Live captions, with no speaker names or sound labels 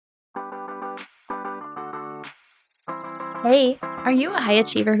Hey, are you a high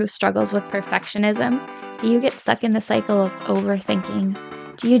achiever who struggles with perfectionism? Do you get stuck in the cycle of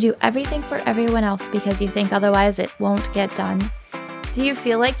overthinking? Do you do everything for everyone else because you think otherwise it won't get done? Do you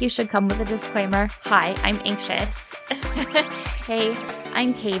feel like you should come with a disclaimer? Hi, I'm anxious. Hey,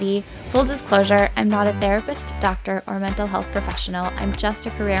 I'm Katie. Full disclosure, I'm not a therapist, doctor, or mental health professional. I'm just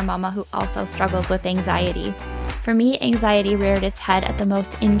a career mama who also struggles with anxiety. For me, anxiety reared its head at the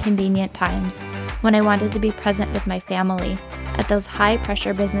most inconvenient times when I wanted to be present with my family, at those high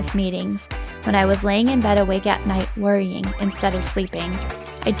pressure business meetings, when I was laying in bed awake at night worrying instead of sleeping.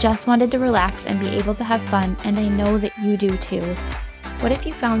 I just wanted to relax and be able to have fun, and I know that you do too. What if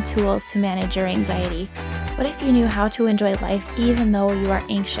you found tools to manage your anxiety? What if you knew how to enjoy life even though you are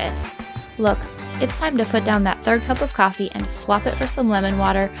anxious? Look, it's time to put down that third cup of coffee and swap it for some lemon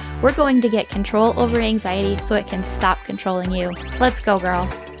water. We're going to get control over anxiety so it can stop controlling you. Let's go, girl.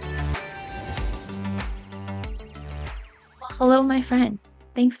 Well, hello, my friend.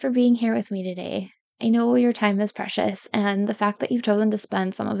 Thanks for being here with me today. I know your time is precious, and the fact that you've chosen to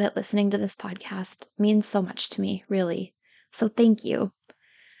spend some of it listening to this podcast means so much to me, really. So thank you.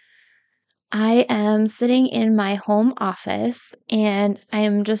 I am sitting in my home office and I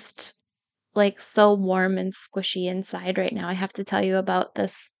am just like so warm and squishy inside right now. I have to tell you about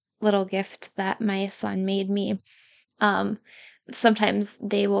this little gift that my son made me. Um, Sometimes my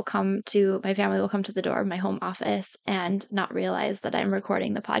family will come to the door of my home office and not realize that I'm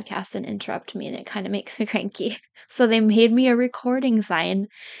recording the podcast and interrupt me, and it kind of makes me cranky. So they made me a recording sign,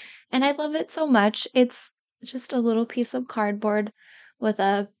 and I love it so much. It's just a little piece of cardboard with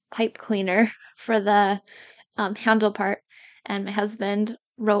a pipe cleaner for the handle part, and my husband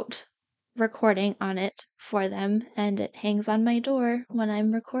wrote recording on it for them, and it hangs on my door when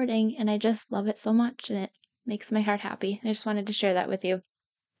I'm recording, and I just love it so much, and it makes my heart happy. I just wanted to share that with you.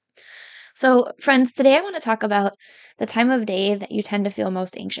 So, friends, today I want to talk about the time of day that you tend to feel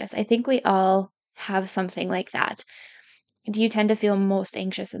most anxious. I think we all have something like that. Do you tend to feel most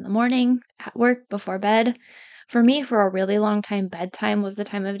anxious in the morning, at work, before bed? For me, for a really long time, bedtime was the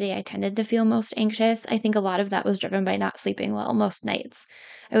time of day I tended to feel most anxious. I think a lot of that was driven by not sleeping well most nights.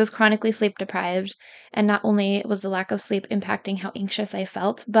 I was chronically sleep deprived, and not only was the lack of sleep impacting how anxious I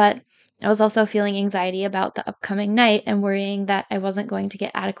felt, but I was also feeling anxiety about the upcoming night and worrying that I wasn't going to get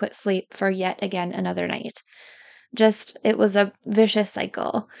adequate sleep for yet again another night. It was a vicious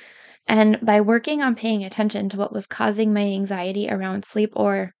cycle. And by working on paying attention to what was causing my anxiety around sleep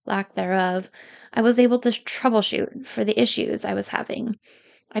or lack thereof, I was able to troubleshoot for the issues I was having.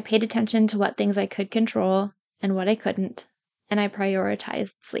 I paid attention to what things I could control and what I couldn't, and I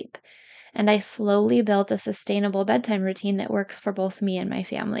prioritized sleep. And I slowly built a sustainable bedtime routine that works for both me and my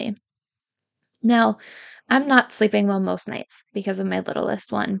family. Now, I'm not sleeping well most nights because of my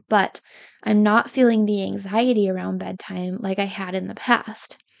littlest one, but I'm not feeling the anxiety around bedtime like I had in the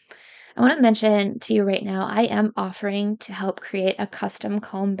past. I want to mention to you right now, I am offering to help create a custom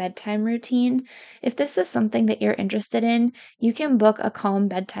calm bedtime routine. If this is something that you're interested in, you can book a calm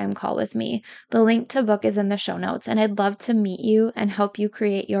bedtime call with me. The link to book is in the show notes, and I'd love to meet you and help you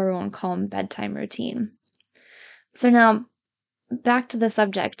create your own calm bedtime routine. So, now back to the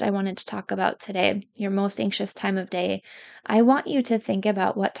subject I wanted to talk about today, your most anxious time of day. I want you to think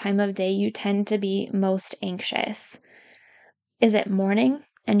about what time of day you tend to be most anxious. Is it morning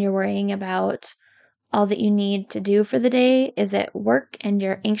and you're worrying about all that you need to do for the day? Is it work and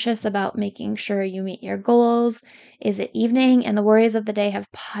you're anxious about making sure you meet your goals? Is it evening and the worries of the day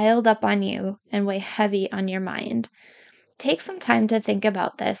have piled up on you and weigh heavy on your mind? Take some time to think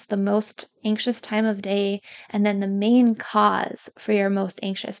about this, the most anxious time of day, and then the main cause for your most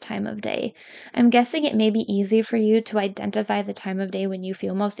anxious time of day. I'm guessing it may be easy for you to identify the time of day when you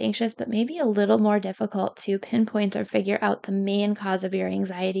feel most anxious, but maybe a little more difficult to pinpoint or figure out the main cause of your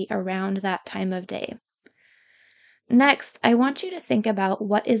anxiety around that time of day. Next, I want you to think about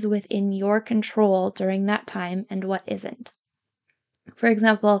what is within your control during that time and what isn't. For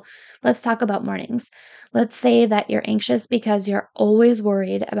example, let's talk about mornings. Let's say that you're anxious because you're always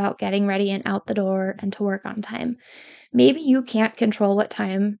worried about getting ready and out the door and to work on time. Maybe you can't control what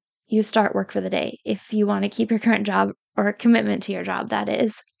time you start work for the day if you want to keep your current job or commitment to your job, that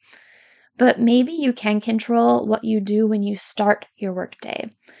is. But maybe you can control what you do when you start your workday.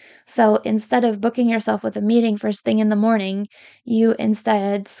 So instead of booking yourself with a meeting first thing in the morning, you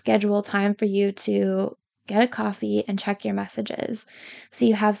instead schedule time for you to get a coffee and check your messages. So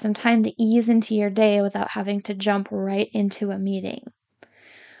you have some time to ease into your day without having to jump right into a meeting.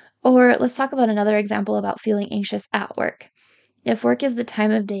 Or let's talk about another example about feeling anxious at work. If work is the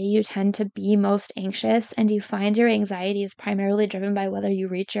time of day you tend to be most anxious and you find your anxiety is primarily driven by whether you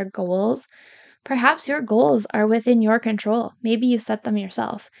reach your goals, Perhaps your goals are within your control. Maybe you set them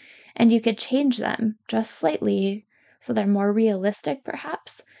yourself, and you could change them just slightly so they're more realistic,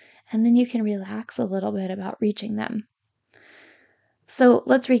 perhaps, and then you can relax a little bit about reaching them. So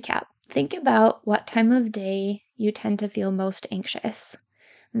let's recap. Think about what time of day you tend to feel most anxious.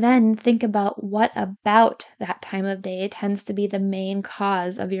 Then think about what about that time of day tends to be the main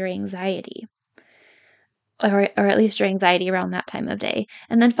cause of your anxiety, or at least your anxiety around that time of day.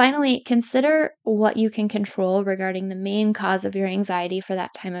 And then finally, consider what you can control regarding the main cause of your anxiety for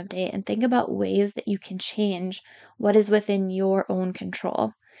that time of day, and think about ways that you can change what is within your own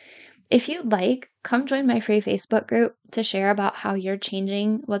control. If you'd like, come join my free Facebook group to share about how you're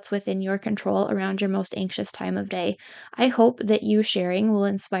changing what's within your control around your most anxious time of day. I hope that you sharing will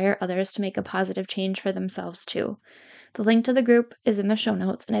inspire others to make a positive change for themselves too. The link to the group is in the show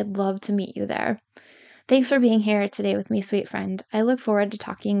notes, and I'd love to meet you there. Thanks for being here today with me, sweet friend. I look forward to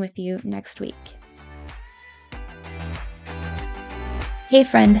talking with you next week. Hey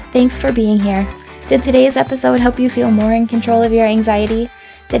friend, thanks for being here. Did today's episode help you feel more in control of your anxiety?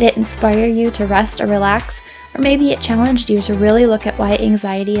 Did it inspire you to rest or relax? Or maybe it challenged you to really look at why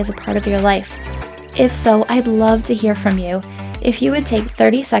anxiety is a part of your life? If so, I'd love to hear from you. If you would take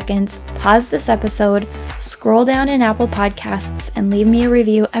 30 seconds, pause this episode, scroll down in Apple Podcasts, and leave me a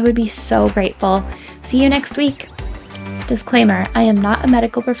review, I would be so grateful. See you next week. Disclaimer, I am not a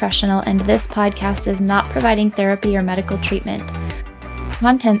medical professional, and this podcast is not providing therapy or medical treatment.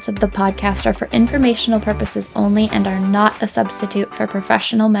 Contents of the podcast are for informational purposes only and are not a substitute for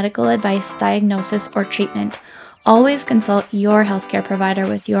professional medical advice, diagnosis, or treatment. Always consult your healthcare provider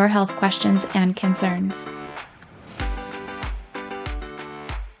with your health questions and concerns.